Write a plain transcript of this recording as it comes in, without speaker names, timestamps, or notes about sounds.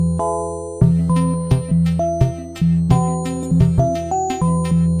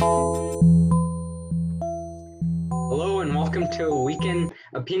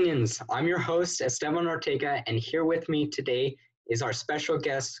Opinions. I'm your host, Esteban Ortega, and here with me today is our special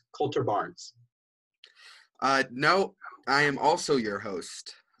guest, Coulter Barnes. No, I am also your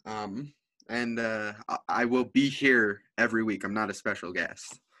host. And I will be here every week. I'm not a special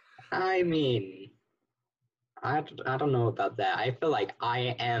guest. I mean, I don't know about that. I feel like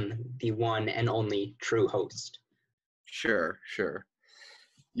I am the one and only true host. Sure.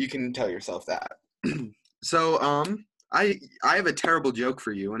 You can tell yourself that. So, I have a terrible joke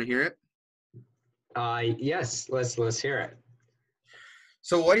for you. Want to hear it? Yes, let's hear it.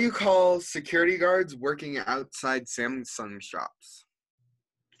 So, what do you call security guards working outside Samsung shops?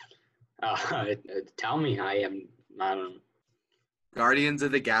 Tell me, I don't. Guardians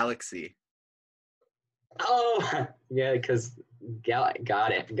of the Galaxy. Oh, yeah, because got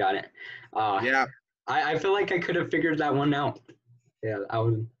it. Yeah, I feel like I could have figured that one out. Yeah, that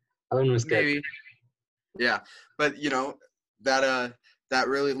one was good. maybe. Yeah, but that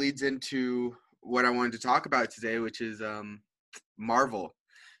really leads into what I wanted to talk about today, which is Marvel.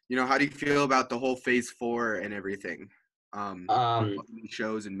 How do you feel about the whole Phase 4 and everything?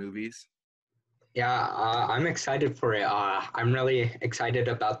 Shows and movies. Yeah, I'm excited for it. I'm really excited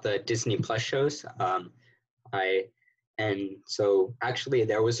about the Disney Plus shows. So actually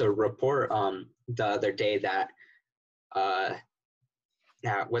there was a report the other day that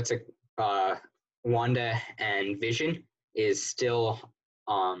Wanda and Vision is still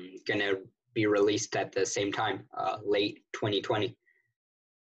gonna be released at the same time, late 2020.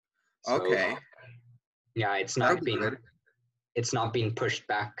 So, Okay. Yeah, it's not being pushed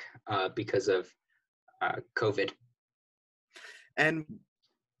back because of COVID. And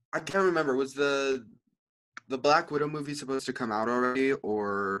I can't remember, was the Black Widow movie supposed to come out already,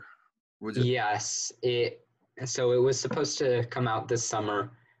 or was it? Yes, it was supposed to come out this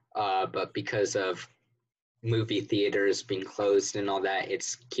summer, but because of movie theaters being closed and all that, it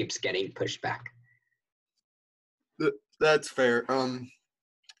keeps getting pushed back. That's fair. And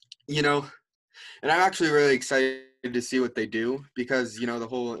I'm actually really excited to see what they do because, the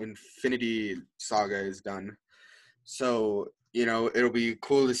whole Infinity Saga is done. So, it'll be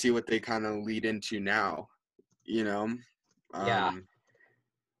cool to see what they kind of lead into now, Yeah.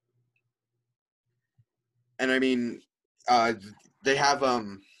 And I mean, they have,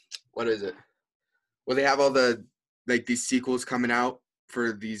 what is it? Well, they have all the, like, these sequels coming out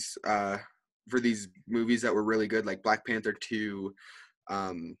for these movies that were really good, like Black Panther 2,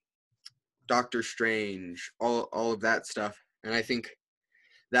 Doctor Strange, all of that stuff. And I think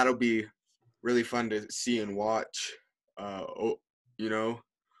that'll be really fun to see and watch. Yeah.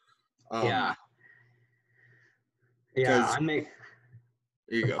 There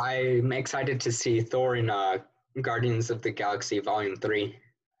you go. I'm excited to see Thor in Guardians of the Galaxy Volume 3.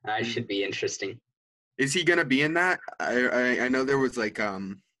 That should be interesting. Is he gonna be in that? I know there was like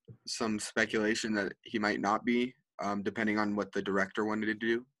some speculation that he might not be, depending on what the director wanted to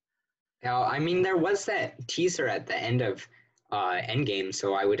do. Now, I mean, there was that teaser at the end of Endgame,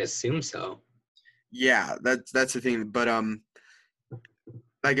 so I would assume so. Yeah, that's the thing. But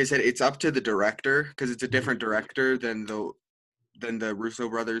like I said, it's up to the director because it's a different director than the Russo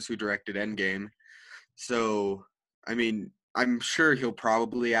brothers who directed Endgame. So, I mean, I'm sure he'll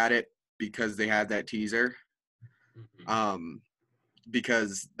probably add it because they had that teaser.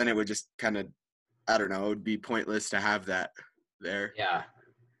 Because then it would just kind of, I don't know, it would be pointless to have that there. Yeah.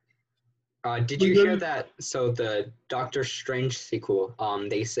 Did you hear that? So the Doctor Strange sequel,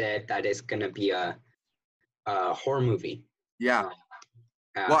 they said that it's gonna be a horror movie. Yeah.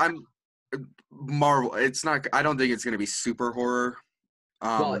 Well, Marvel. It's not. I don't think it's gonna be super horror.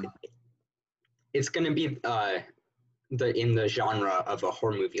 Well, it's gonna be in the genre of a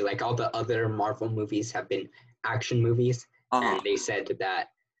horror movie. Like all the other Marvel movies have been action movies, and they said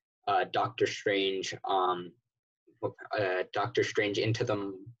that Doctor Strange Into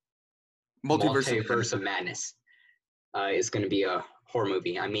the Multiverse of Madness is going to be a horror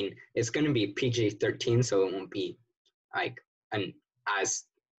movie. I mean, it's going to be PG-13, so it won't be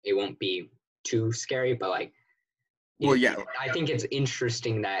it won't be too scary, but like, I think it's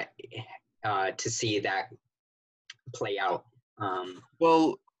interesting that to see that play out.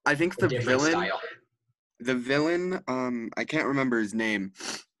 Well, I think the villain, I can't remember his name,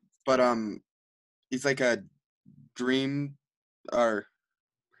 but he's like a dream or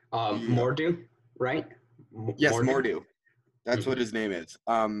Mordo, right? Yes, Mordo. That's what his name is.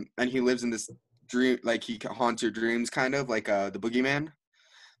 And he lives in this dream, like he haunts your dreams, kind of like the boogeyman.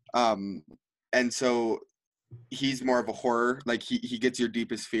 And so he's more of a horror, like he gets your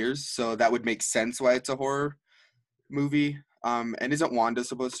deepest fears. So that would make sense why it's a horror movie. And isn't Wanda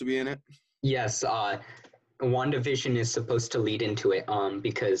supposed to be in it? Yes. WandaVision is supposed to lead into it.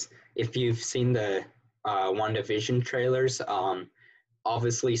 Because if you've seen the WandaVision trailers,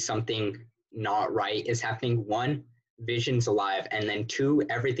 obviously something not right is happening. One, Vision's alive, and then two,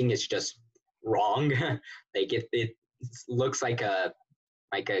 everything is just wrong. Like it looks like a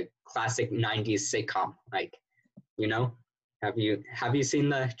classic '90s sitcom. Like, you know, have you seen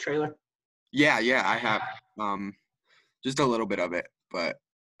the trailer? Yeah, I have just a little bit of it, but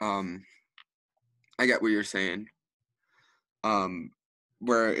I get what you're saying.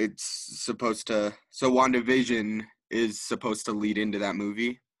 Where it's supposed to, so WandaVision is supposed to lead into that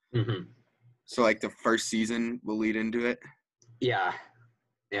movie. Mm-hmm. So like the first season will lead into it. Yeah.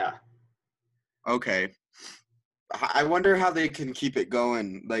 Okay. I wonder how they can keep it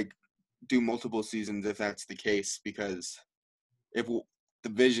going, like do multiple seasons if that's the case, because if the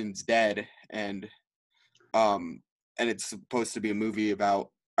Vision's dead and it's supposed to be a movie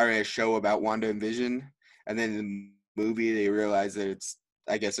about, or a show about Wanda and Vision, and then in the movie they realize that it's,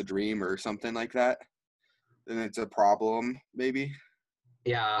 I guess, a dream or something like that, then it's a problem maybe.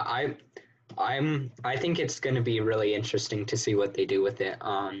 Yeah, I think it's going to be really interesting to see what they do with it.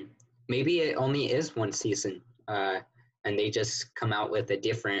 Maybe it only is one season, and they just come out with a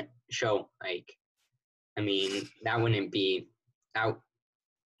different show. Like, I mean, that wouldn't be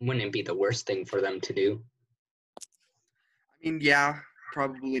the worst thing for them to do. I mean, yeah,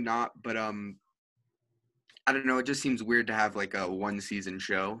 probably not, but I don't know, it just seems weird to have like a one season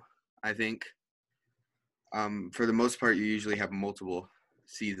show, I think. For the most part you usually have multiple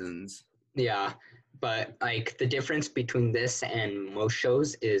seasons. Yeah, but like the difference between this and most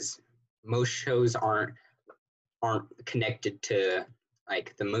shows is most shows aren't connected to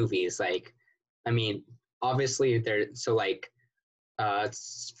like the movies. Like, I mean, obviously they're so like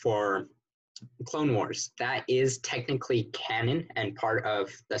for Clone Wars, that is technically canon and part of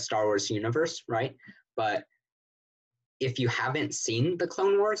the Star Wars universe, right? But if you haven't seen the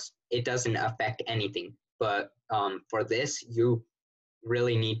Clone Wars, it doesn't affect anything. But for this, you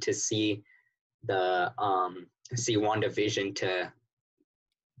really need to see WandaVision to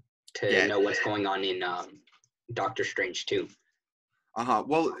Yeah. know what's going on in Doctor Strange too.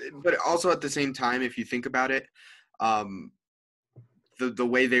 Well, but also at the same time, if you think about it, um, the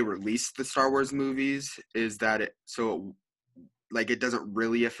way they release the Star Wars movies is that it doesn't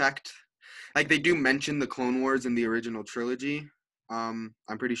really affect. Like they do mention the Clone Wars in the original trilogy. I'm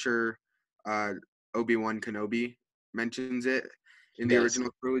pretty sure Obi-Wan Kenobi mentions it in the Yes.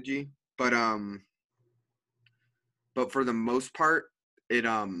 original trilogy, but for the most part, it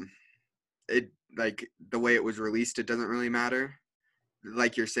like the way it was released, it doesn't really matter,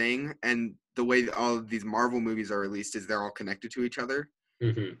 like you're saying, and the way all of these Marvel movies are released is they're all connected to each other.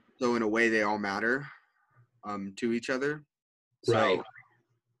 Mm-hmm. So in a way, they all matter to each other. Right. So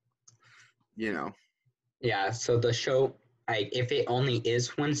you know, Yeah. So the show, like, if it only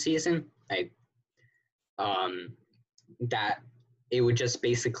is one season, like, that it would just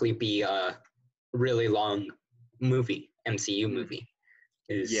basically be a really long MCU movie,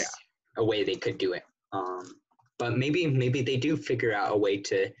 yeah, is a way they could do it. But maybe they do figure out a way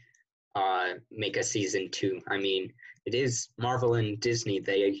to make a season two. I mean, it is Marvel and Disney;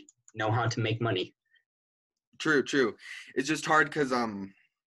 they know how to make money. true. It's just hard because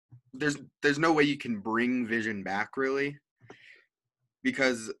there's no way you can bring Vision back really,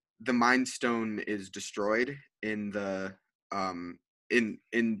 because the Mind Stone is destroyed in the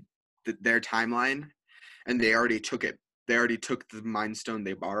their timeline, and they already took it. They already took the Mind Stone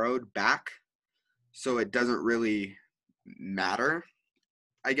they borrowed back, so it doesn't really matter,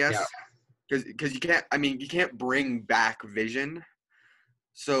 I Yeah. guess, because you can't. I mean, you can't bring back Vision,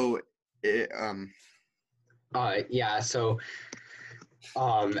 so it, Yeah. So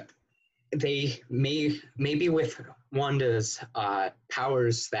um, they maybe with Wanda's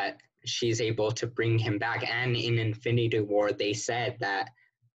powers that she's able to bring him back, and in Infinity War they said that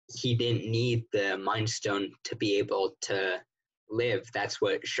he didn't need the Mind Stone to be able to live. That's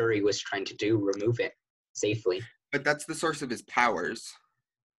what Shuri was trying to do, remove it safely. but that's the source of his powers.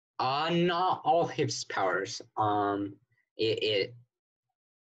 Not all his powers. It it,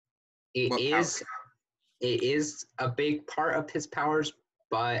 it What power? is it is a big part of his powers,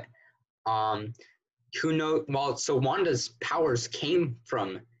 but um, who knows? Well, so Wanda's powers came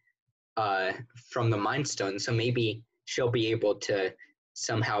from the Mind Stone, so maybe she'll be able to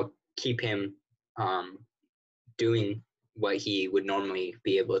somehow keep him um doing what he would normally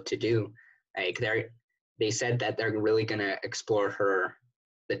be able to do. Like they said that they're really gonna explore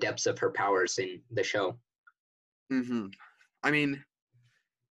the depths of her powers in the show. Mm-hmm. I mean,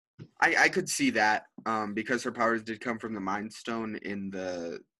 I could see that because her powers did come from the Mind Stone in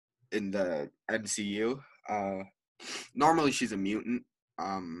the MCU. Normally she's a mutant,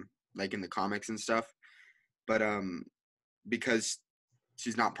 like in the comics and stuff, but because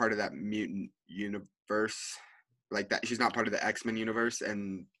she's not part of that mutant universe, like that, she's not part of the X-Men universe,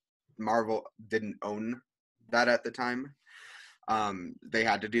 and Marvel didn't own that at the time. They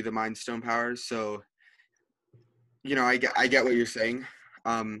had to do the Mind Stone powers, so I get what you're saying.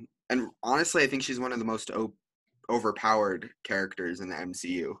 And honestly, I think she's one of the most overpowered characters in the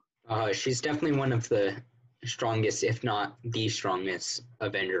MCU. She's definitely one of the strongest, if not the strongest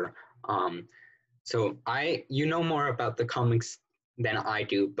Avenger. So you know more about the comics than I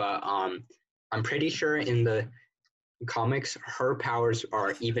do, but I'm pretty sure in the comics her powers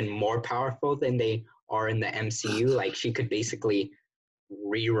are even more powerful than they are in the MCU. Like she could basically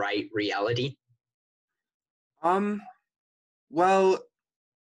rewrite reality. Well,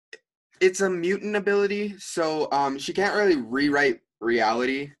 it's a mutant ability, so she can't really rewrite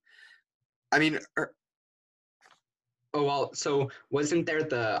reality. I mean, Oh well, so wasn't there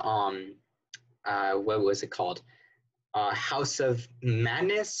the what was it called? House of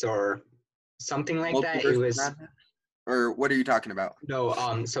Madness or something like that? It Multiverse of was Madness? Or what are you talking about?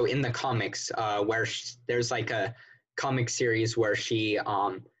 no. So in the comics, where there's like a comic series where she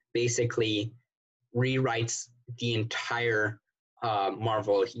basically rewrites the entire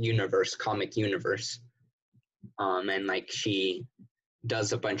Marvel universe, comic universe, and like she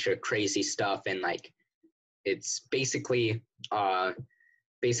does a bunch of crazy stuff, and like it's basically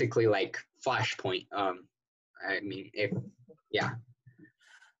like Flashpoint. I mean, if yeah.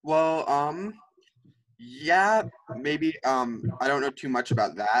 Well, yeah, maybe. I don't know too much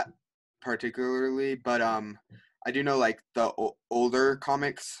about that particularly, but I do know like the older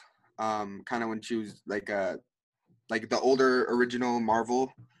comics. Kind of when she was like the older original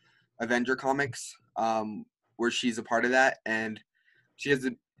Marvel Avenger comics. Where she's a part of that, and she has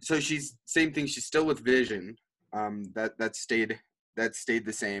so she's same thing. She's still with Vision. That stayed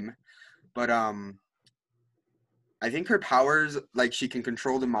the same, but I think her powers, like she can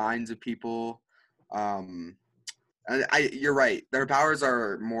control the minds of people. Um, you're right. Their powers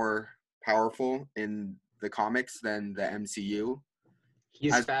are more powerful in the comics than the MCU.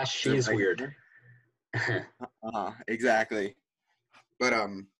 He's As fast, she's weird. exactly. But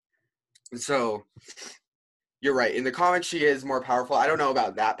so you're right. In the comics, she is more powerful. I don't know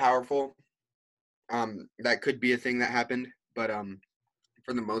about that powerful. That could be a thing that happened, but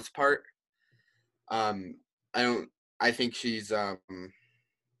for the most part, I don't. I think she's I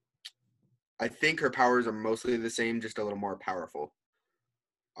think her powers are mostly the same, just a little more powerful.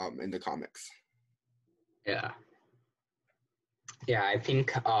 In the comics. Yeah. Yeah, I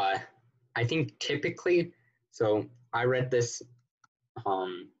think typically, so I read this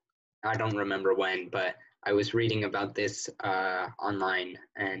I don't remember when, but I was reading about this online,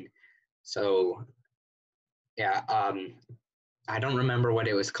 and so yeah, I don't remember what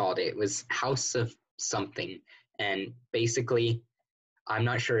it was called. It was House of something, and basically I'm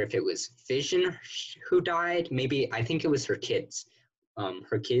not sure if it was Vision who died. Maybe I think it was her kids.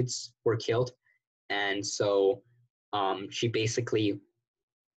 Her kids were killed, and so she basically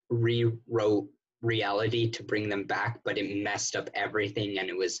rewrote reality to bring them back, but it messed up everything, and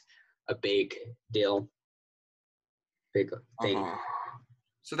it was a big deal, big thing.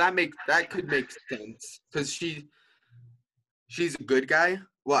 So that could make sense because she's a good guy.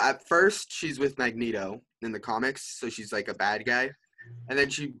 Well, at first she's with Magneto in the comics, so she's like a bad guy, and then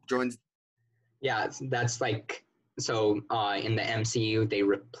she joins. Yeah, that's like so. In the MCU, they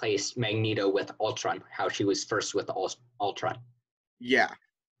replaced Magneto with Ultron. How she was first with Ultron. Yeah,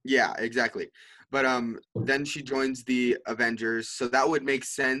 exactly. But then she joins the Avengers, so that would make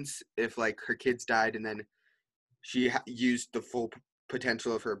sense if like her kids died and then she used the full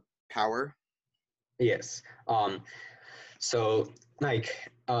potential of her power. Yes. So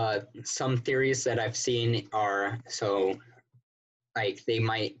like some theories that I've seen are so like they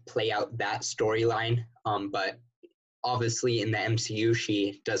might play out that storyline, but obviously in the MCU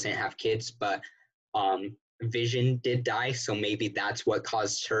she doesn't have kids, but Vision did die, so maybe that's what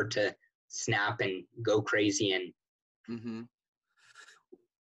caused her to snap and go crazy and. Mm-hmm.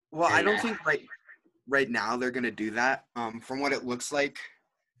 Well, I don't think right now they're gonna do that. From what it looks like,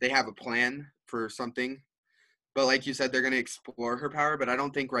 they have a plan for something. But like you said, they're gonna explore her power. But I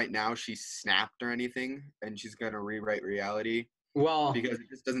don't think right now she's snapped or anything, and she's gonna rewrite reality. Well, because it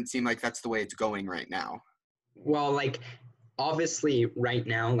just doesn't seem like that's the way it's going right now. well, like obviously right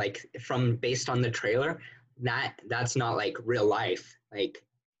now, like from based on the trailer, that's not like real life. Like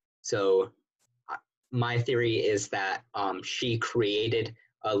so, my theory is that she created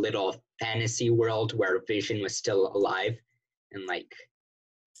a little fantasy world where Vision was still alive, and like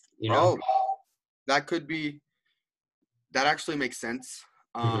you know. Oh, that could be, that actually makes sense.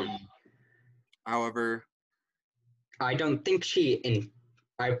 Mhm. However, I don't think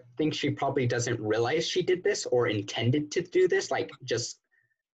I think she probably doesn't realize she did this or intended to do this. Like, just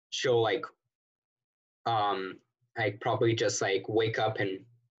she'll um, probably just like wake up and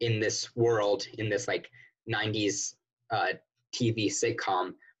in this world, in this like 90s uh, TV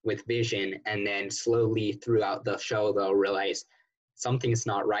sitcom with Vision, and then slowly throughout the show, they'll realize something's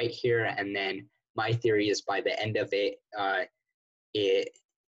not right here. And then my theory is by the end of it, it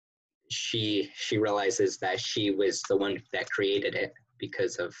she realizes that she was the one that created it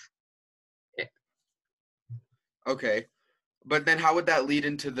because of it. okay. But then how would that lead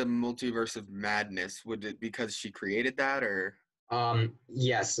into the multiverse of madness? Would it because she created that, or?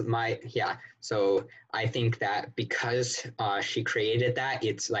 Yes, yeah. So I think that because she created that,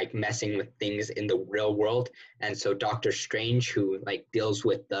 it's like messing with things in the real world. And so Doctor Strange, who like deals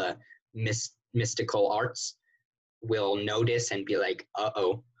with the mystical arts, will notice and be like,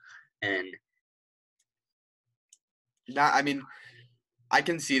 "Uh-oh." And That, I mean, I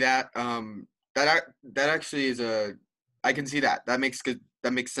can see that. That actually is a. I can see that. That makes good.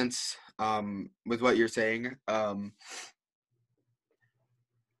 That makes sense. With what you're saying.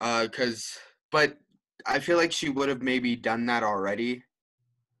 Cause, but I feel like she would have maybe done that already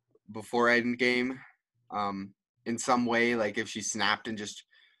before Endgame. In some way, like if she snapped and just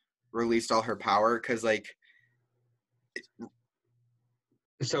released all her power, cause like.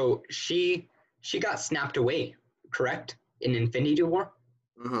 so she got snapped away, correct? In Infinity War.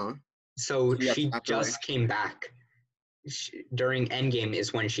 Uh huh. So She got she snapped away. just came back. During Endgame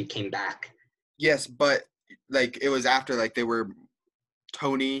is when she came back. Yes, but like it was after like they were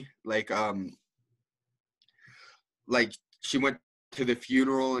Tony like she went to the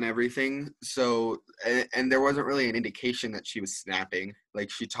funeral and everything. So and there wasn't really an indication that she was snapping. Like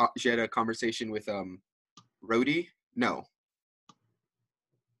she had a conversation with Rhodey. No,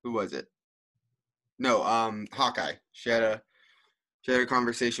 who was it? No, Hawkeye. She had a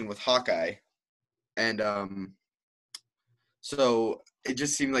conversation with Hawkeye, and so it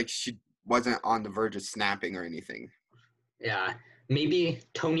just seemed like she wasn't on the verge of snapping or anything. Yeah, maybe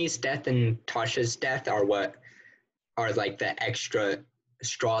Tony's death and Tasha's death are what are like the extra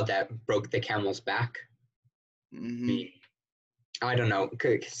straw that broke the camel's back. I Hmm. mean, I don't know.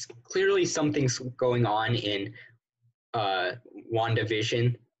 'Cause clearly, something's going on in uh,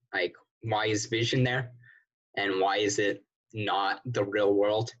 WandaVision. Like, why is Vision there, and why is it not the real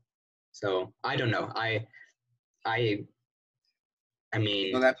world? So I don't know. I, I No,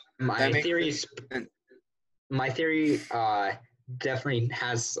 mean, that my makes theories. sense. My theory definitely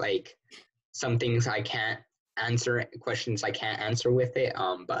has like some things I can't answer, questions I can't answer with it.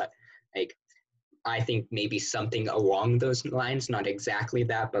 But like I think maybe something along those lines, not exactly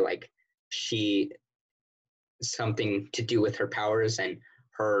that, but like she something to do with her powers and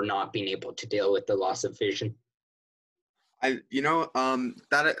her not being able to deal with the loss of vision.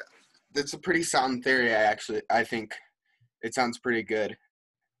 That's a pretty sound theory. I think it sounds pretty good.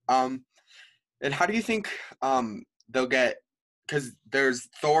 Um, and how do you think they'll get? Because there's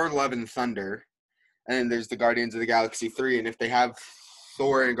Thor, Love and Thunder, and then there's the Guardians of the Galaxy 3. And if they have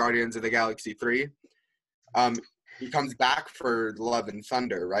Thor and Guardians of the Galaxy 3, um, he comes back for Love and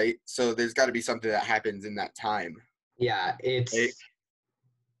Thunder, right? So there's got to be something that happens in that time. Yeah, Right? it's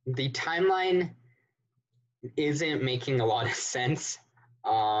the timeline isn't making a lot of sense.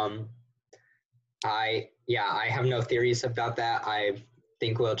 Um, I have no theories about that. I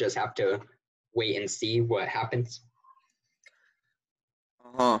think we'll just have to wait and see what happens.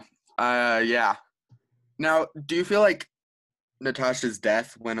 Uh-huh. Yeah. Now, do you feel like Natasha's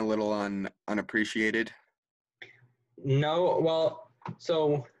death went a little unappreciated? No, well,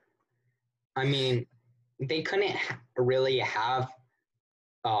 so I mean, they couldn't really have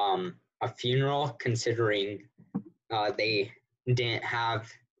a funeral considering they didn't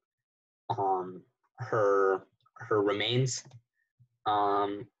have um, her her remains.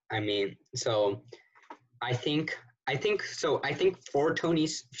 I mean, so I think I think for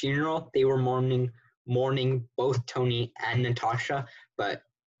Tony's funeral they were mourning both Tony and Natasha, but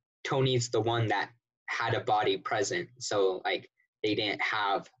Tony's the one that had a body present, so like they didn't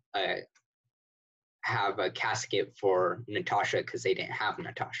have a casket for Natasha because they didn't have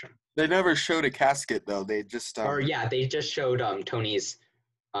Natasha. They never showed a casket though. They just Or yeah, they just showed Tony's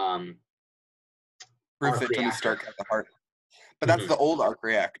um, proof arc that Tony reactor. Stark had the heart. But that's Mm-hmm. the old arc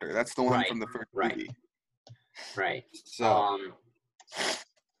reactor. That's the one Right, from the first right, movie. right. So,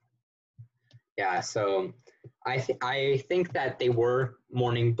 Yeah, so I think that they were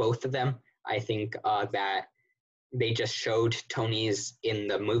mourning both of them. I think that they just showed Tony's in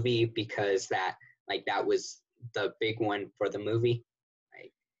the movie because that Like that was the big one for the movie.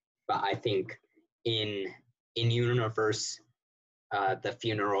 Like, but I think in universe, the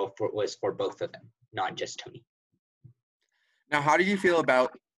funeral was for both of them, not just Tony. Now, how do you feel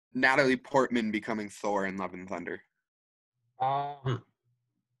about Natalie Portman becoming Thor in Love and Thunder? I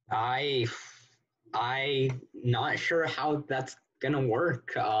not sure how that's gonna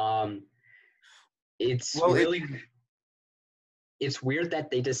work. It's Well, really it's weird that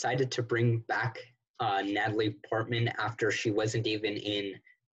they decided to bring back Natalie Portman after she wasn't even in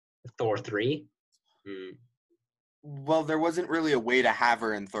Thor 3. Well, there wasn't really a way to have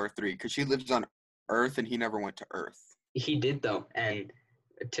her in Thor 3 because she lives on Earth and he never went to Earth. He did though, and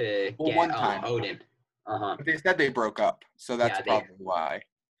to get one time. Odin. But they said they broke up, so that's probably why.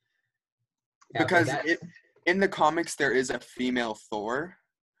 Yeah, because in the comics there is a female Thor,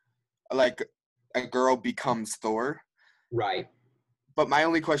 like a girl becomes Thor. Right. But my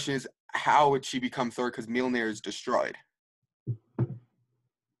only question is, how would she become Thor? Because Mjolnir is destroyed.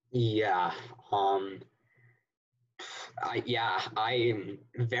 Yeah.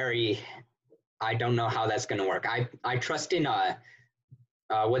 I don't know how that's gonna work. I trust in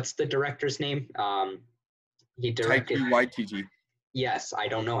what's the director's name? He directed Taika Waititi. Yes, I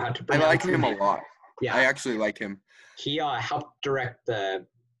don't know how to pronounce. I like him a lot. Yeah, I actually like him. He helped direct the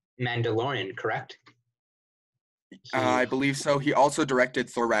Mandalorian, correct? I believe so. He also directed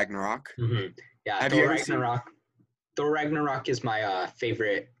Thor Ragnarok. Mm-hmm. Yeah, Thor Ragnarok is my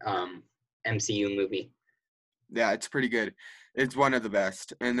favorite MCU movie. Yeah, it's pretty good. It's one of the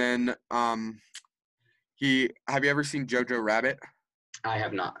best. And then have you ever seen Jojo Rabbit? I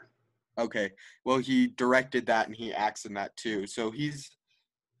have not. Okay. Well, he directed that and he acts in that too. So he's,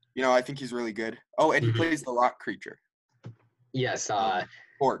 I think he's really good. Oh, and he plays the rock creature. Yes.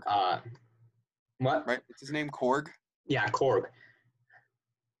 Korg. What? Right? What's his name? Korg? Yeah, Korg.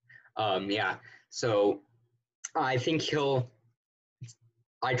 Yeah. So I think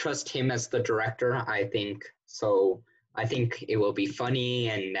I trust him as the director. I think it will be funny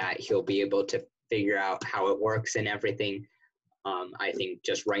and that he'll be able to figure out how it works and everything. I think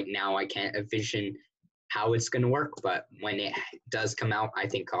just right now I can't envision how it's going to work, but when it does come out, I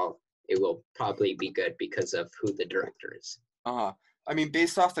think it will probably be good because of who the director is. I mean,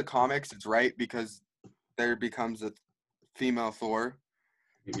 based off the comics, it's right because there becomes a female Thor.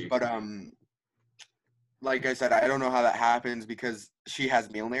 Mm-hmm. But like I said, I don't know how that happens because she has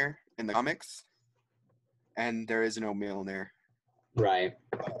Mjolnir in the comics, and there is no Mjolnir. Right.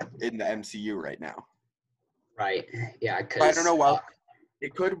 In the MCU right now. Right. Yeah. I don't know. Well,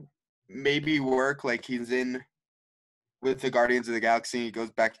 it could maybe work. Like he's in with the Guardians of the Galaxy. He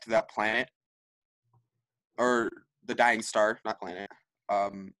goes back to that planet, or the dying star, not planet,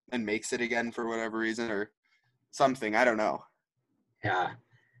 and makes it again for whatever reason or something. I don't know. Yeah.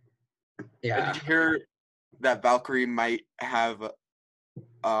 Yeah. Did you hear that Valkyrie might have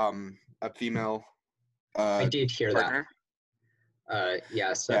a female? I did hear partner?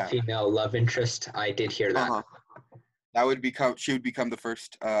 Yes, a female love interest. I did hear that. She would become the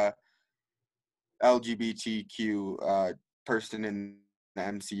first LGBTQ person in the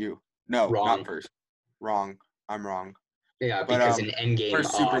MCU. No, not first. Wrong. I'm wrong. Yeah, because in Endgame,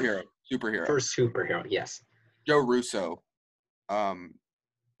 first superhero. First superhero, yes. Joe Russo,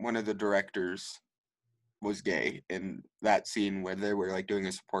 one of the directors, was gay in that scene where they were like doing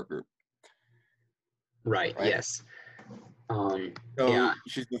a support group. Right? Yes. So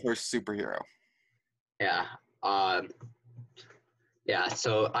she's the first superhero. Yeah. Yeah.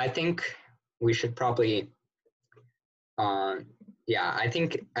 So I think we should probably. I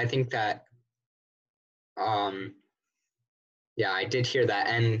think that. Yeah, I did hear that,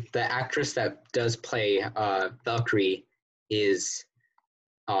 and the actress that does play Valkyrie is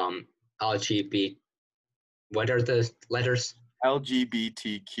LGBT. What are the letters?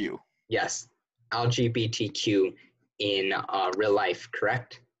 LGBTQ. Yes, LGBTQ in real life,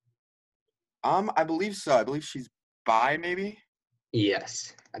 correct? I believe so. I believe she's bi, maybe.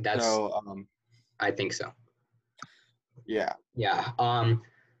 Yes, that's. So, I think so. Yeah. Yeah.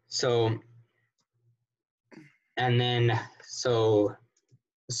 So. And then, so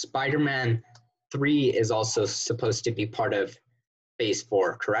Spider-Man 3 is also supposed to be part of Phase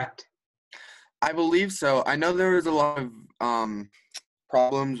 4, correct? I believe so. I know there was a lot of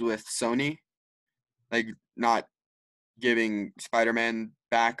problems with Sony, like not giving Spider-Man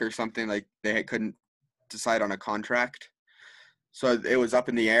back or something. Like they couldn't decide on a contract. So it was up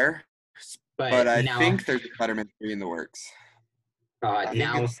in the air. But I think there's a Spider-Man 3 in the works. I think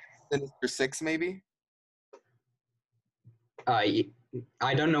it's Sinister 6, maybe? I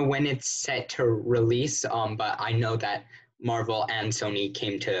don't know when it's set to release, but I know that Marvel and Sony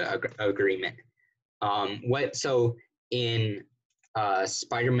came to agreement. So in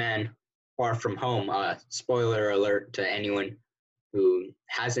Spider-Man Far From Home, spoiler alert to anyone who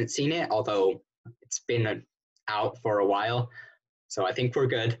hasn't seen it, although it's been out for a while, so I think we're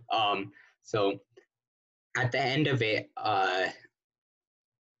good. So at the end of it,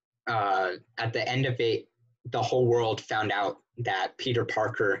 the whole world found out that Peter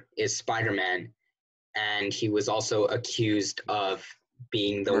Parker is Spider-Man, and he was also accused of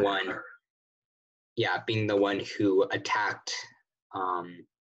being the one, being the one who attacked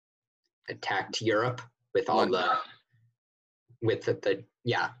Europe with all London. with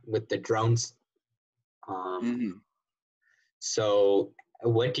the drones. So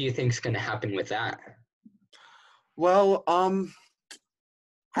what do you think is going to happen with that? Well,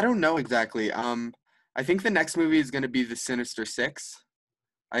 I don't know exactly. I think the next movie is going to be the Sinister Six.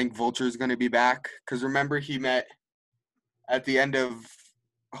 I think Vulture is going to be back because remember he met at the end of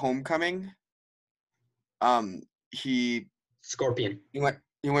Homecoming. Scorpion.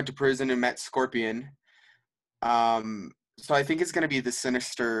 He went to prison and met Scorpion. So I think it's going to be the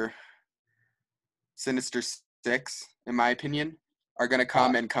Sinister Six, in my opinion, are going to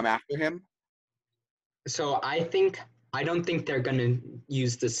come after him. So I don't think they're going to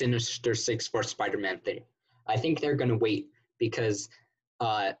use the Sinister Six for Spider-Man 3. I think they're going to wait because,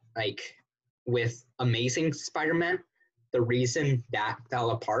 with Amazing Spider-Man, the reason that fell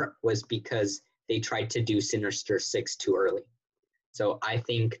apart was because they tried to do Sinister Six too early. So I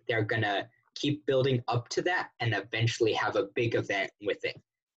think they're going to keep building up to that and eventually have a big event with it.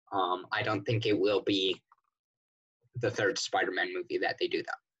 I don't think it will be the third Spider-Man movie that they do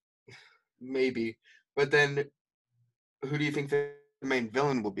that. Maybe. But then who do you think the main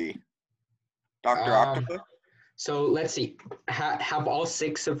villain will be? Dr. Octopus? So let's see. Have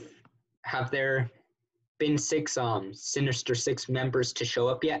there been six Sinister Six members to show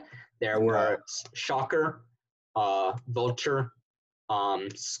up yet? There were Shocker, Vulture,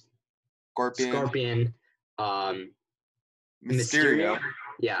 Scorpion, Mysterio.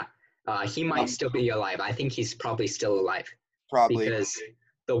 Yeah. He might still be alive. I think he's probably still alive. Probably. Because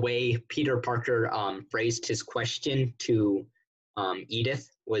the way Peter Parker phrased his question to Edith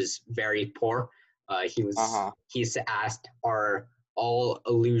was very poor. He's asked, "Are all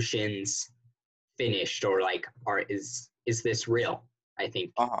illusions finished, or is this real?" I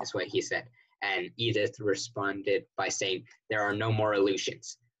think is what he said. And Edith responded by saying, "There are no more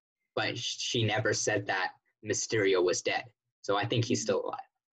illusions." But she never said that Mysterio was dead. So I think he's still alive.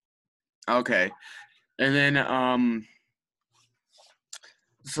 Okay. And then,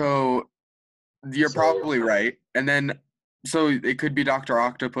 so you're probably right. And then, so it could be Dr.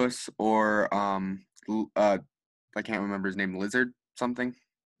 Octopus or, I can't remember his name, Lizard something.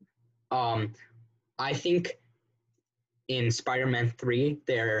 I think in Spider-Man 3,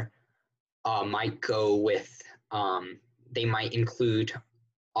 there might go with, they might include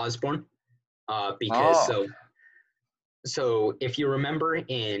Osborn, because so if you remember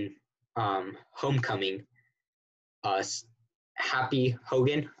in Homecoming, Happy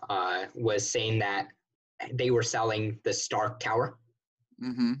Hogan was saying that they were selling the Stark Tower.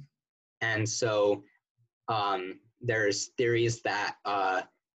 Mm-hmm. And so there's theories that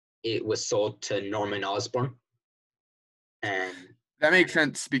it was sold to Norman Osborn. And that makes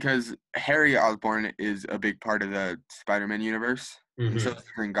sense because Harry Osborn is a big part of the Spider-Man universe, and so is the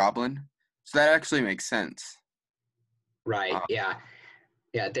Green Goblin. So that actually makes sense. Right. Yeah.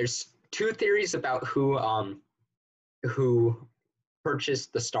 There's two theories about who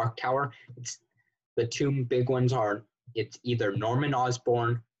purchased the Stark Tower. The two big ones are it's either Norman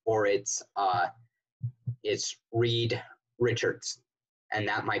Osborn or it's Reed Richards, and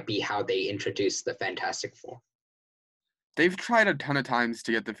that might be how they introduced the Fantastic Four. They've tried a ton of times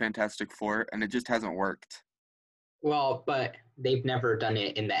to get the Fantastic Four, and it just hasn't worked. Well, but they've never done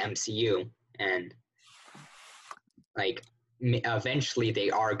it in the MCU, and eventually they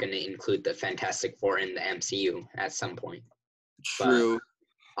are going to include the Fantastic Four in the MCU at some point. True.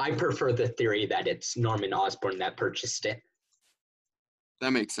 But I prefer the theory that it's Norman Osborn that purchased it.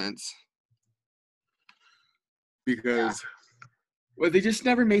 That makes sense. Because well, they just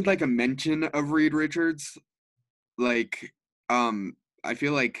never made a mention of Reed Richards. I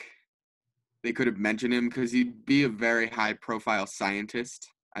feel like they could have mentioned him because he'd be a very high-profile scientist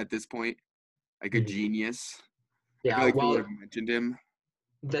at this point, a genius. Yeah, I feel like they would have mentioned him.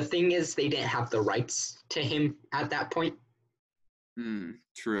 The thing is, they didn't have the rights to him at that point.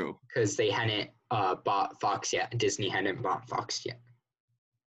 True. Because they hadn't bought Fox yet. Disney hadn't bought Fox yet.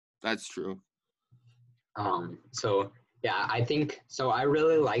 That's true. So yeah, I think so. I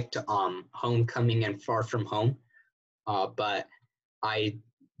really liked Homecoming and Far From Home, but I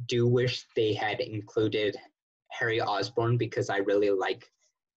do wish they had included Harry Osborn because I really like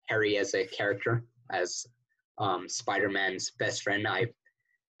Harry as a character, as Spider-Man's best friend. I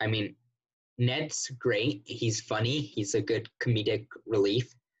mean, Ned's great. He's funny. He's a good comedic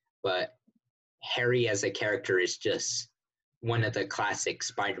relief, but Harry as a character is just one of the classic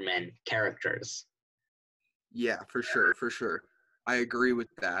Spider-Man characters. Yeah, for sure. I agree with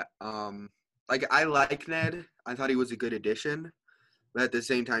that. Like I like Ned. I thought he was a good addition, but at the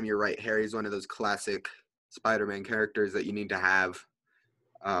same time, you're right. Harry's one of those classic Spider-Man characters that you need to have.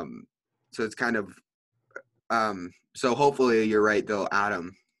 So it's kind of so hopefully you're right. They'll add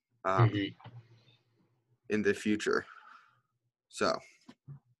him in the future. So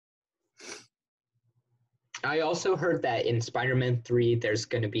I also heard that in Spider-Man 3, there's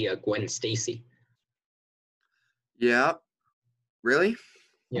going to be a Gwen Stacy. yeah, really?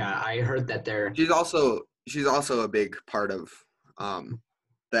 Yeah, I heard that they're. She's also a big part of the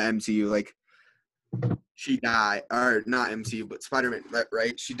MCU. Like she died, or not MCU, but Spider-Man,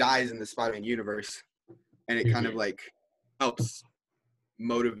 right? She dies in the Spider-Man universe, and it kind of like helps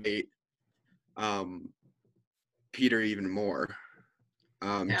motivate Peter even more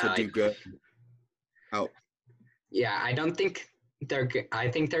to do good. Oh, yeah, I don't think I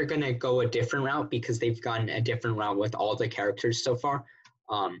think they're gonna go a different route because they've gone a different route with all the characters so far.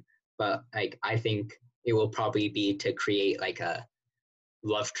 But like I think it will probably be to create like a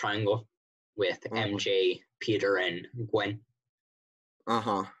love triangle with MJ, Peter, and Gwen.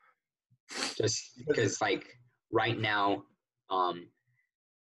 Just because like right now,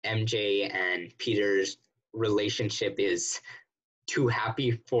 MJ and Peter's relationship is too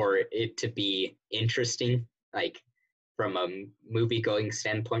happy for it to be interesting, like from a movie going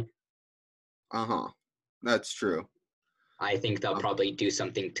standpoint. That's true. I think they'll probably do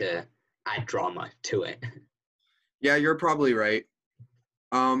something to add drama to it. Yeah, you're probably right.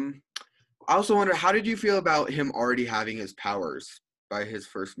 I also wonder, how did you feel about him already having his powers by his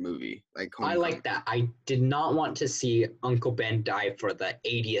first movie? Like I like that. I did not want to see Uncle Ben die for the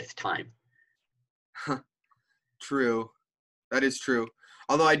 80th time. True. That is true.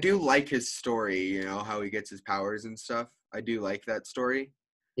 Although I do like his story, you know, how he gets his powers and stuff. I do like that story.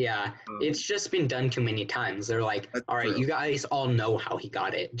 Yeah, it's just been done too many times. They're like, all right, you guys all know how he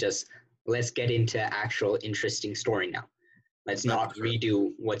got it. Just let's get into actual interesting story now. Let's not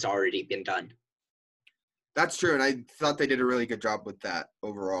redo what's already been done. That's true, and I thought they did a really good job with that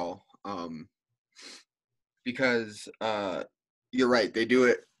overall. Because you're right, they do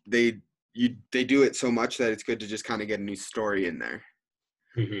it. They do it so much that it's good to just kind of get a new story in there.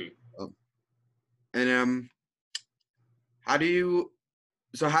 And how do you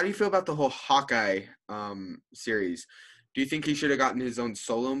feel about the whole Hawkeye series? Do you think he should have gotten his own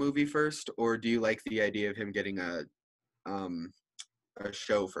solo movie first, or do you like the idea of him getting a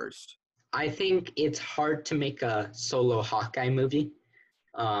show first? I think it's hard to make a solo Hawkeye movie.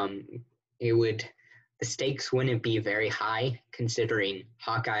 The stakes wouldn't be very high considering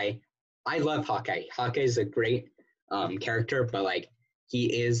Hawkeye. I love Hawkeye. Hawkeye is a great character, but like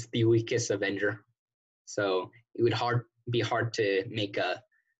he is the weakest Avenger, so it would be hard to make a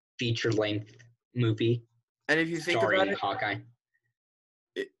feature-length movie. And if you think about it, Hawkeye,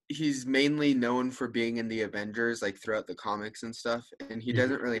 he's mainly known for being in the Avengers, like throughout the comics and stuff, and he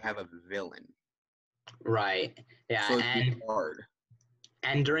doesn't really have a villain. Right. Yeah. So it's hard.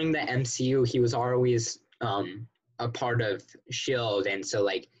 And during the MCU, he was always a part of SHIELD, and so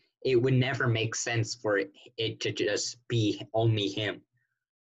like it would never make sense for it to just be only him.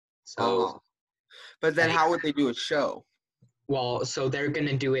 So, but then how would they do a show? Well, so they're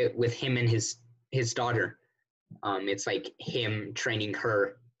gonna do it with him and his daughter. It's like him training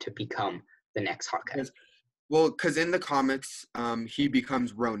her to become the next Hawkeye. Well, because in the comics, he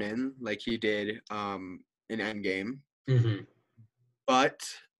becomes Ronin, like he did in Endgame. But,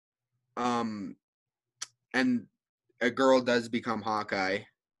 and a girl does become Hawkeye,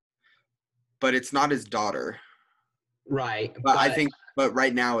 but it's not his daughter. Right. But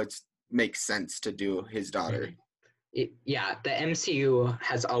right now it makes sense to do his daughter. The MCU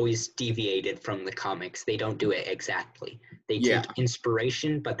has always deviated from the comics. They don't do it exactly. They take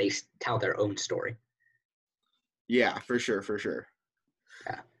inspiration, but they tell their own story. Yeah, for sure.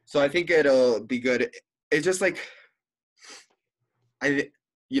 Yeah. So I think it'll be good. It's just like, I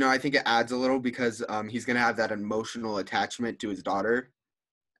think it adds a little because he's gonna have that emotional attachment to his daughter,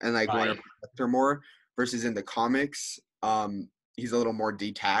 and like want to protect her more. Versus in the comics, he's a little more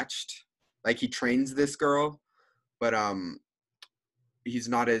detached. Like he trains this girl, but he's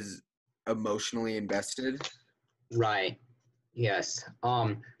not as emotionally invested. Right. Yes.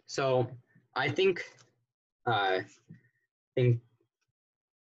 So I think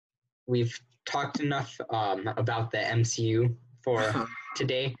we've talked enough about the MCU for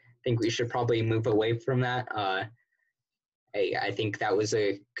today. I think we should probably move away from that. I think that was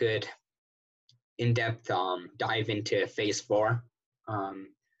a good in-depth dive into Phase 4.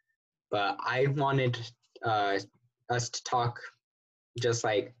 But I wanted us to talk just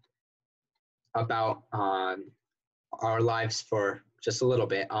like about our lives for just a little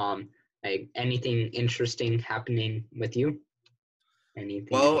bit. Like anything interesting happening with you? Anything?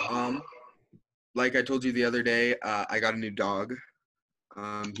 Well, like I told you the other day, I got a new dog.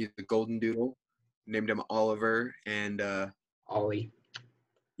 He's a golden doodle. Named him Oliver, and Ollie.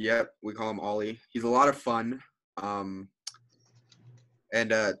 Yep, we call him Ollie. He's a lot of fun. And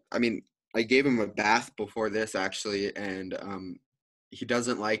I mean, I gave him a bath before this actually, and he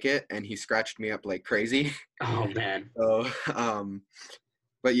doesn't like it, and he scratched me up like crazy. Oh man. So,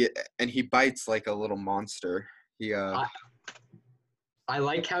 but yeah, and he bites like a little monster. He I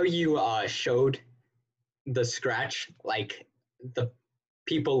like how you showed the scratch, like the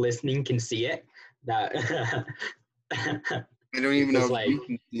people listening can see it. That I don't even know if you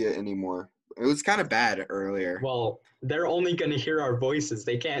can see it anymore. It was kind of bad earlier. Well, they're only gonna hear our voices.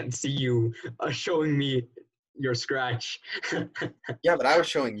 They can't see you showing me your scratch. Yeah, but I was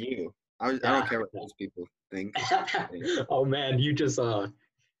showing you. I don't care what those people think. Oh man, you just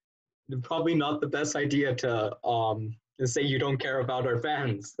probably not the best idea to say you don't care about our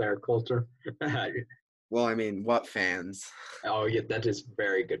fans there, Coulter. Well, I mean, what fans? Oh yeah, that is a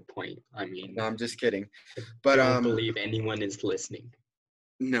very good point. I mean, No, I'm just kidding. But I don't believe anyone is listening.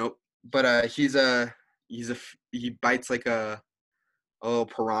 No, but he bites like a little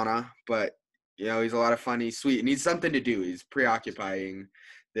piranha, but you know, he's a lot of fun. He's sweet, and he's something to do. He's preoccupying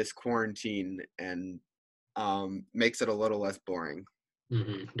this quarantine, and makes it a little less boring.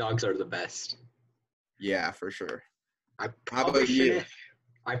 Mm-hmm. Dogs are the best. Yeah, for sure. I probably shouldn't.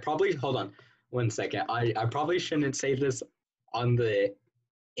 Hold on one second. I probably shouldn't say this on the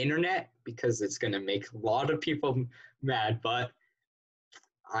internet because it's gonna make a lot of people mad. But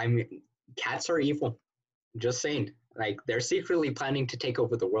cats are evil. Just saying. Like they're secretly planning to take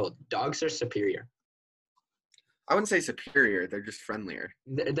over the world. Dogs are superior. I wouldn't say superior. They're just friendlier.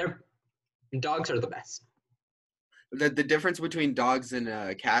 Dogs are the best. The difference between dogs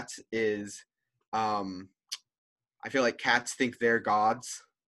and cats is, I feel like cats think they're gods,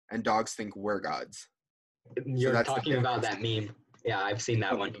 and dogs think we're gods. You're talking about that meme. Yeah, I've seen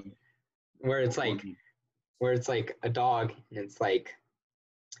that one. Where it's like a dog, and it's like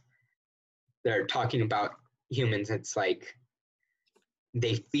they're talking about humans. It's like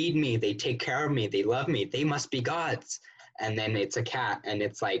they feed me, they take care of me, they love me, they must be gods. And then it's a cat, and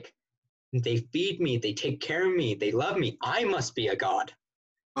it's like they feed me, they take care of me, they love me, I must be a god.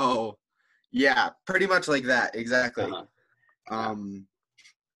 Oh, yeah, pretty much like that, exactly. I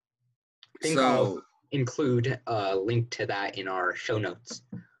think I'll include a link to that in our show notes.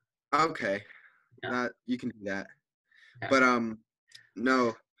 Okay, you can do that. Yeah. But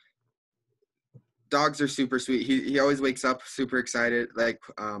no, dogs are super sweet. He always wakes up super excited. Like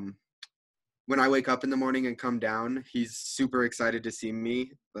when I wake up in the morning and come down, he's super excited to see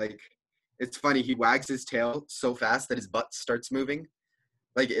me. Like it's funny, he wags his tail so fast that his butt starts moving.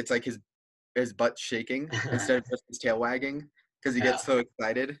 Like it's like his butt shaking instead of just his tail wagging because he gets so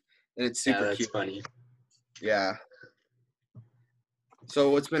excited, and it's super that's cute. Funny. Yeah. So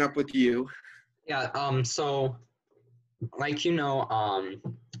what's been up with you? Yeah. So, like I'm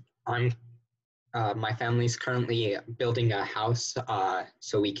my family's currently building a house.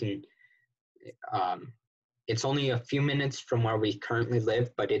 So we can. It's only a few minutes from where we currently live,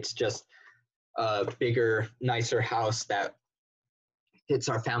 but it's just a bigger, nicer house that fits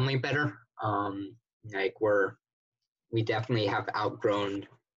our family better. Like we definitely have outgrown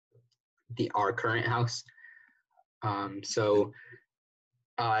our current house. So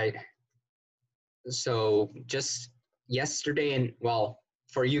just yesterday, and well,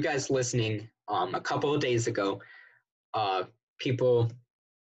 for you guys listening, a couple of days ago,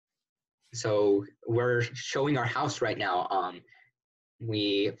 so we're showing our house right now.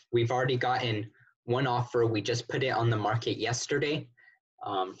 We've already gotten one offer. We just put it on the market yesterday,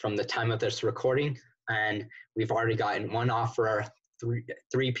 from the time of this recording, and we've already gotten one offer.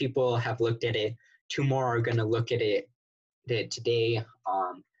 Three people have looked at it. 2 more are going to look at it today.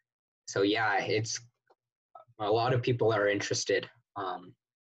 So yeah, it's a lot of people are interested.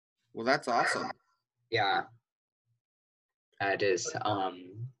 Well, that's awesome. Yeah, that is.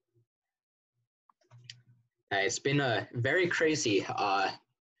 It's been a very crazy. A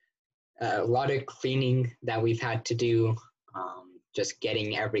lot of cleaning that we've had to do. Just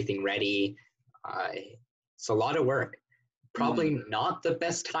getting everything ready. It's a lot of work. probably not the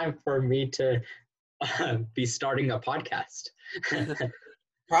best time for me to be starting a podcast.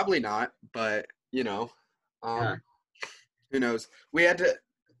 Probably not, but Yeah. who knows? We had to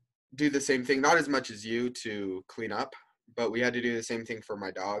do the same thing, not as much as you to clean up, but we had to do the same thing for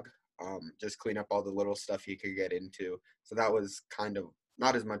my dog. Just clean up all the little stuff he could get into. So that was kind of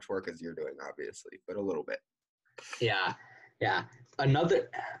not as much work as you're doing, obviously, but a little bit. Yeah. Yeah.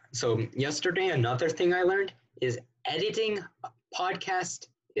 So yesterday, another thing I learned is editing a podcast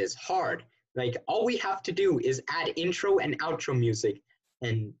is hard. Like all we have to do is add intro and outro music,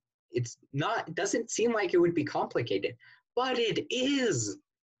 and it doesn't seem like it would be complicated, but it is.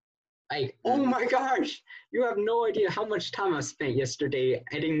 Like, oh my gosh, you have no idea how much time I spent yesterday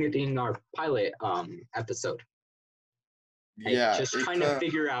editing our pilot episode. Like, Yeah, just trying to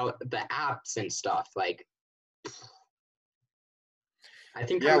figure out the apps and stuff. Like, I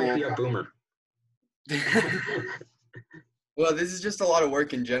think I might be a boomer. Well, this is just a lot of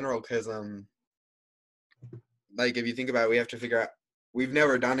work in general because, like, if you think about it, we have to figure out, we've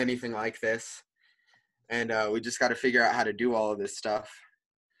never done anything like this, and we just got to figure out how to do all of this stuff.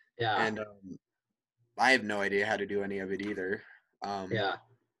 Yeah. And I have no idea how to do any of it either. Yeah.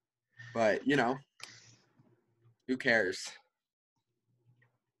 But, who cares?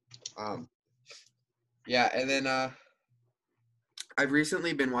 Yeah, and then I've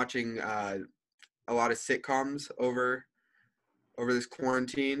recently been watching a lot of sitcoms over this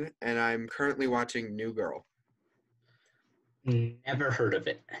quarantine, and I'm currently watching New Girl. Never heard of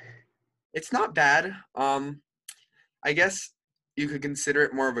it. It's not bad. I guess you could consider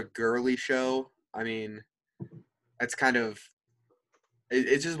it more of a girly show. I mean, it's kind of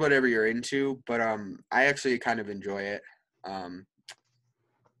it's just whatever you're into, but I actually kind of enjoy it.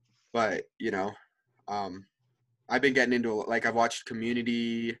 But I've been getting into, like, I've watched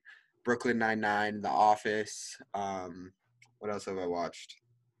Community, Brooklyn Nine-Nine, The Office. What else have I watched?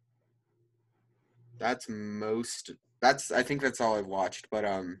 I think that's all I've watched. But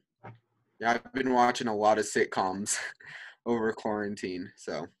yeah, I've been watching a lot of sitcoms over quarantine.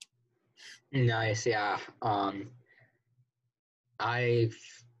 So Nice. Yeah.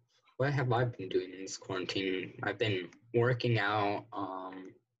 What have I been doing in this quarantine? I've been working out.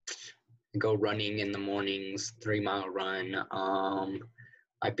 Go running in the mornings, 3 mile run.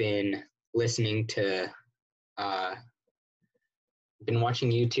 I've been listening to, been watching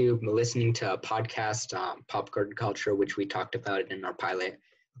YouTube, listening to a podcast, Popcorn Culture, which we talked about in our pilot.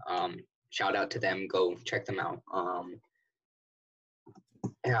 Shout out to them. Go check them out.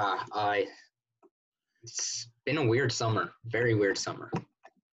 Yeah, it's been a weird summer, very weird summer.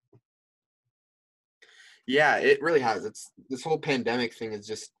 yeah, it really has. It's this whole pandemic thing is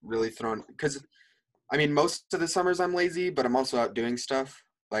just really thrown, because I mean, most of the summers I'm lazy, but I'm also out doing stuff.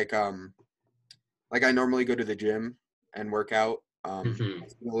 Like I normally go to the gym and work out.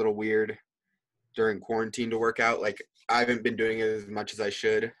 It's been a little weird during quarantine to work out. Like, I haven't been doing it as much as I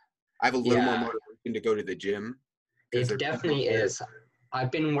should. I have a little more motivation to go to the gym. It definitely is.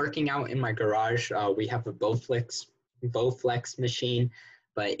 I've been working out in my garage. We have a Bowflex machine,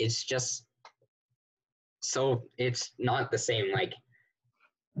 but it's just it's not the same. Like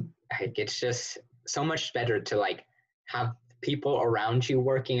it's just so much better to like have people around you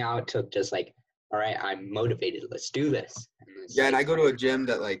working out, to just like, all right, I'm motivated. Let's do this. And I go to a gym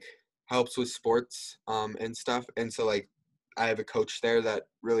that like helps with sports and stuff, and so like I have a coach there that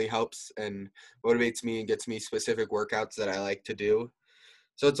really helps and motivates me and gets me specific workouts that I like to do.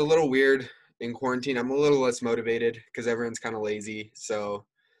 So it's a little weird in quarantine. I'm a little less motivated because everyone's kind of lazy. So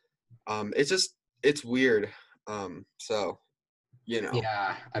it's weird. So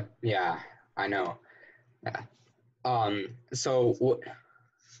Yeah, I know. Yeah. So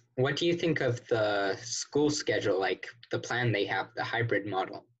what do you think of the school schedule, like the plan they have, the hybrid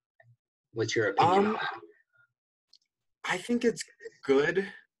model? What's your opinion on that? I think it's good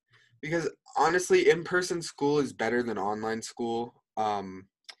because honestly, in-person school is better than online school.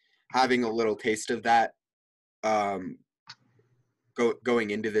 Having a little taste of that going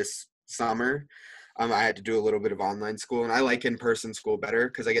into this summer, I had to do a little bit of online school, and I like in-person school better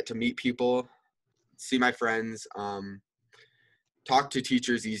because I get to meet people, see my friends, talk to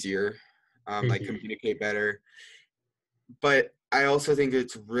teachers easier, like communicate better. But I also think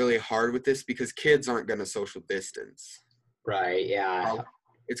it's really hard with this because kids aren't going to social distance. Right, yeah.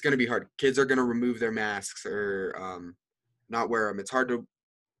 It's going to be hard. Kids are going to remove their masks or not wear them. It's hard to,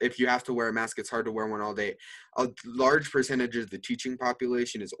 if you have to wear a mask, it's hard to wear one all day. A large percentage of the teaching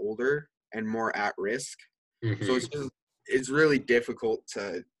population is older and more at risk. So it's really difficult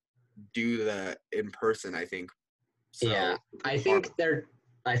to do the in person, I think. So, yeah, I think they're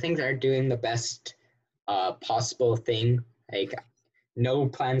doing the best possible thing. Like, no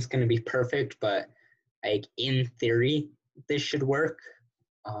plan's gonna be perfect, but like in theory, this should work.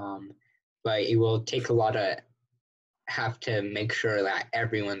 But it will take a lot of have to make sure that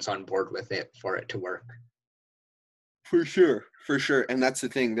everyone's on board with it for it to work. For sure, for sure. And that's the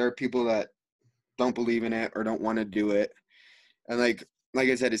thing. There are people that don't believe in it or don't want to do it. And like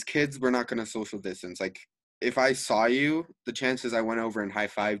I said, as kids, we're not going to social distance. Like, if I saw you, the chances I went over and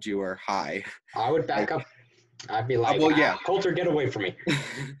high-fived you are high. I would back up. I'd be like, well, yeah. Coulter, get away from me.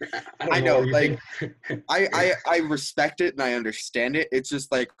 I know, like, I respect it and I understand it. It's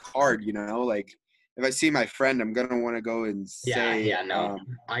just, like, hard, you know? Like, if I see my friend, I'm going to want to go and say. Yeah, no,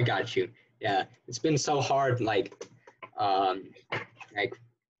 I got you. Yeah, it's been so hard, like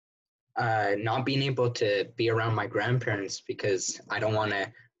not being able to be around my grandparents because I don't want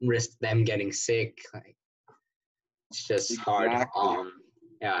to risk them getting sick. Like, it's just hard.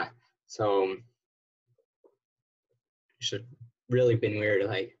 Yeah, so it's really been weird.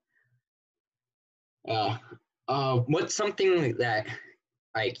 Like, what's something that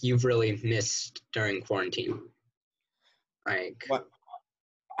like you've really missed during quarantine? Like, what?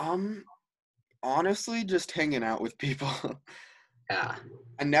 Honestly, just hanging out with people. Yeah.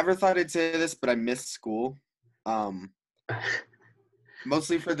 I never thought I'd say this, but I missed school.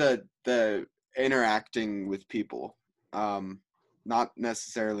 Mostly for the interacting with people. Not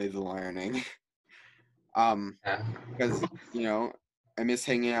necessarily the learning. Because, you know, I miss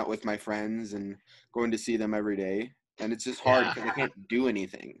hanging out with my friends and going to see them every day. And it's just hard because I can't do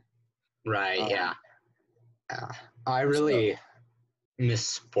anything. Right, yeah. I really miss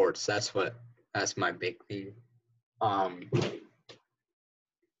sports. That's my big thing.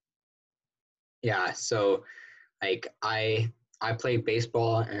 Yeah, so like I play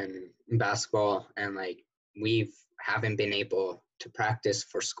baseball and basketball, and like we haven't been able to practice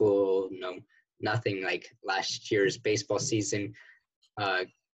for school. No, nothing. Like last year's baseball season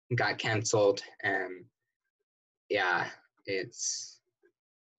got canceled, and yeah, it's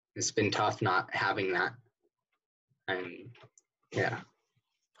been tough not having that. And yeah.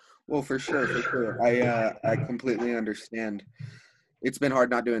 Well, for sure. I completely understand. It's been hard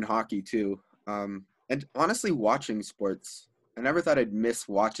not doing hockey too. And honestly, watching sports. I never thought I'd miss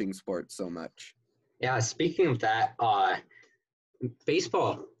watching sports so much. Yeah, speaking of that,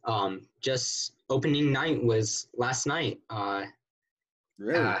 baseball, just opening night was last night.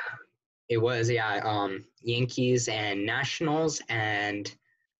 Really? It was, yeah, Yankees and Nationals and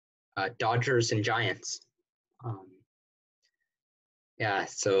Dodgers and Giants. Yeah,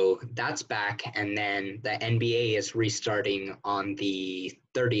 so that's back, and then the NBA is restarting on the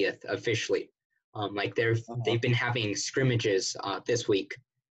 30th officially. Like they've been having scrimmages this week,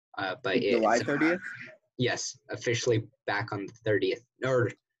 but July 30th? Yes, officially back on the 30th, or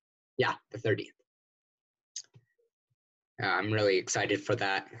yeah, the 30th. I'm really excited for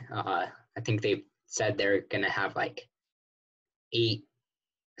that. I think they said they're gonna have like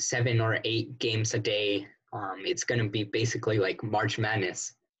 7 or 8 games a day. It's gonna be basically like March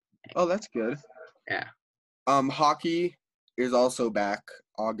Madness. Oh, that's good. Yeah. Hockey is also back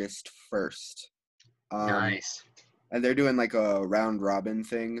August 1st. Nice. And they're doing like a round robin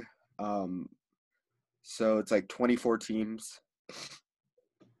thing. So it's like 24 teams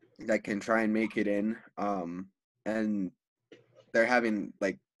that can try and make it in. And they're having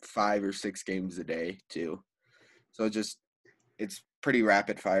like 5 or 6 games a day too. So it's pretty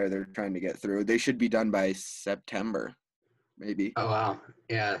rapid fire they're trying to get through. They should be done by September, maybe. Oh wow.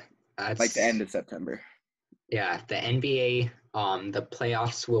 Yeah. That's like the end of September. Yeah, the NBA, the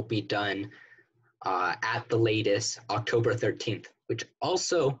playoffs will be done at the latest October 13th, which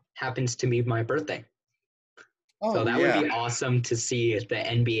also happens to be my birthday. Oh, so that would be awesome to see the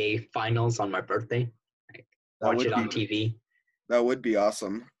NBA finals on my birthday. Watch it on TV. That would be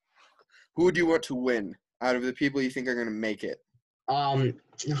awesome. Who would you want to win out of the people you think are going to make it?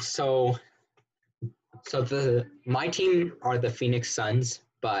 So my team are the Phoenix Suns,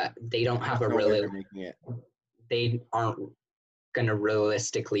 but they don't have they aren't going to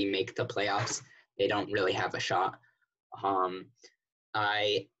realistically make the playoffs. They don't really have a shot.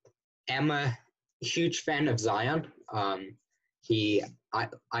 I am a huge fan of Zion. I'm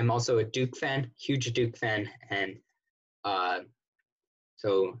also a Duke fan, huge Duke fan, and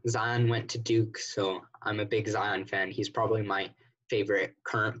so Zion went to Duke, so I'm a big Zion fan. He's probably my favorite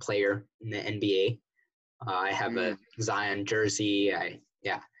current player in the NBA. I have a Zion jersey.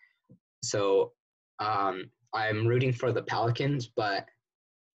 So I'm rooting for the Pelicans, but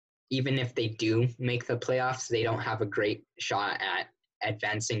even if they do make the playoffs, they don't have a great shot at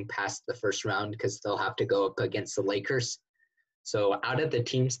advancing past the first round because they'll have to go up against the Lakers. So out of the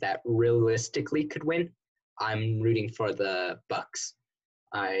teams that realistically could win, I'm rooting for the Bucks.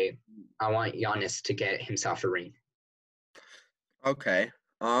 I want Giannis to get himself a ring. Okay.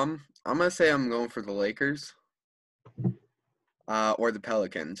 I'm gonna say I'm going for the Lakers. Or the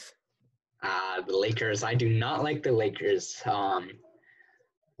Pelicans. The Lakers. I do not like the Lakers.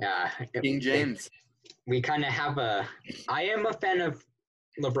 Yeah. King James. We kind of have I am a fan of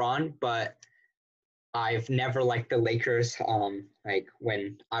LeBron, but I've never liked the Lakers. Like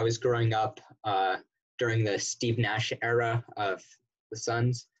when I was growing up, during the Steve Nash era of the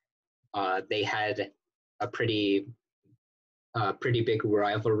Suns, they had a pretty big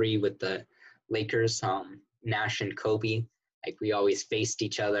rivalry with the Lakers. Nash and Kobe, like we always faced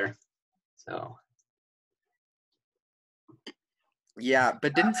each other. So. Yeah,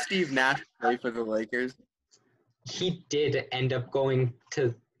 but didn't Steve Nash play for the Lakers? He did end up going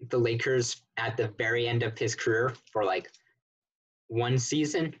to the Lakers at the very end of his career for like one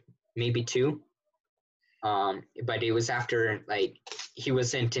season, maybe two. But it was after like he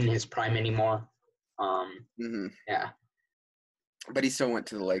wasn't in his prime anymore. Yeah. But he still went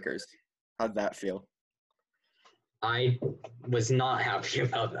to the Lakers. How'd that feel? I was not happy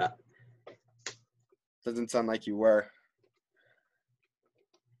about that. Doesn't sound like you were.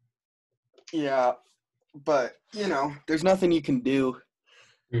 Yeah, but there's nothing you can do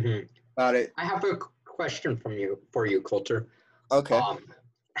about it. I have a question for you, Coulter. Okay.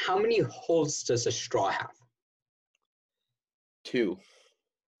 How many holes does a straw have? 2.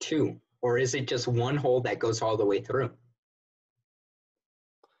 2, or is it just one hole that goes all the way through?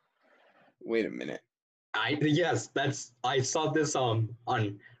 Wait a minute. I saw this on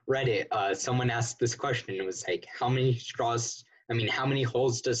Reddit. Someone asked this question. It was like, how many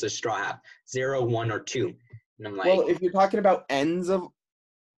holes does a straw have? 0, 1, or 2? And I'm like, well, if you're talking about ends,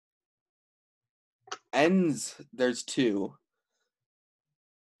 there's 2.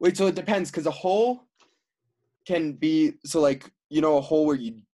 Wait, so it depends, because a hole can be, so like, a hole where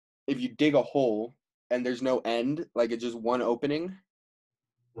if you dig a hole and there's no end, like it's just one opening.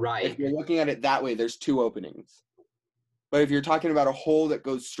 Right. If you're looking at it that way, there's 2 openings. But if you're talking about a hole that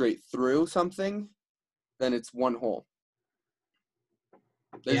goes straight through something, then it's 1 hole.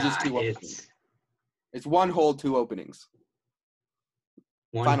 There's just 2 openings. It's 1 hole, 2 openings.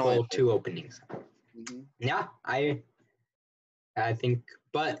 1 Final hole, answer. 2 openings. Yeah, I think,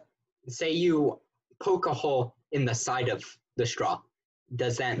 but say you poke a hole in the side of the straw.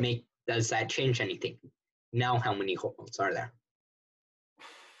 Does that change anything? Now how many holes are there?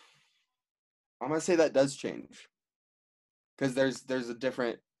 I'm going to say that does change. Because there's a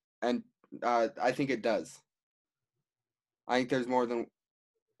different, and I think it does. I think there's more than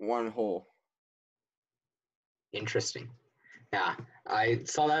 1 hole. Interesting. Yeah, I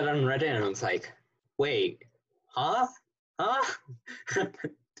saw that on Reddit and I was like, wait, huh?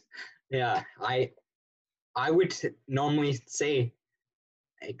 Yeah, I would normally say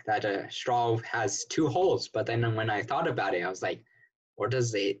like that a straw has 2 holes, but then when I thought about it, I was like, or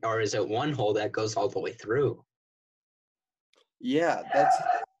is it 1 hole that goes all the way through? Yeah,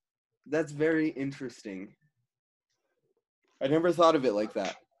 that's very interesting. I never thought of it like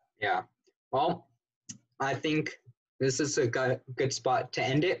that. Yeah. Well, I think this is a good spot to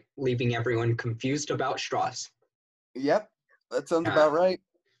end it, leaving everyone confused about straws. Yep, that sounds about right.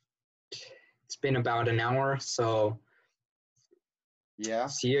 It's been about an hour, so yeah.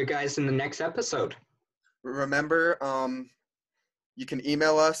 See you guys in the next episode. Remember, you can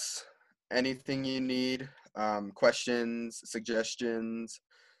email us anything you need, questions, suggestions,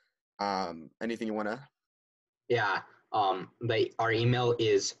 anything you want to. Yeah, our email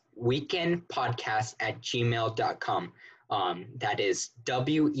is weekendpodcast@gmail.com. That is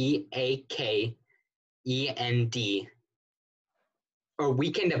WEAKEND, or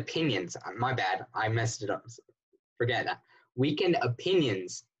Weekend Opinions. My bad, I messed it up. Forget that. Weekend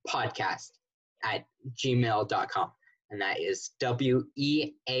Opinions Podcast at gmail.com. And that is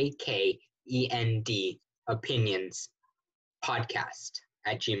WEAKEND Opinions Podcast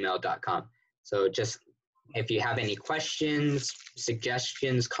at gmail.com. So just if you have any questions,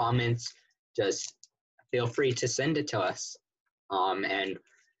 suggestions, comments, just feel free to send it to us. And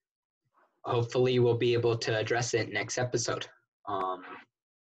hopefully we'll be able to address it next episode.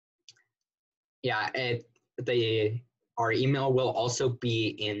 Our email will also be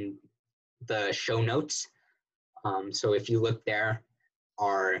in the show notes. So if you look there,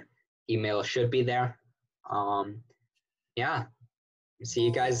 our email should be there. See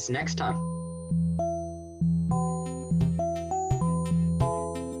you guys next time.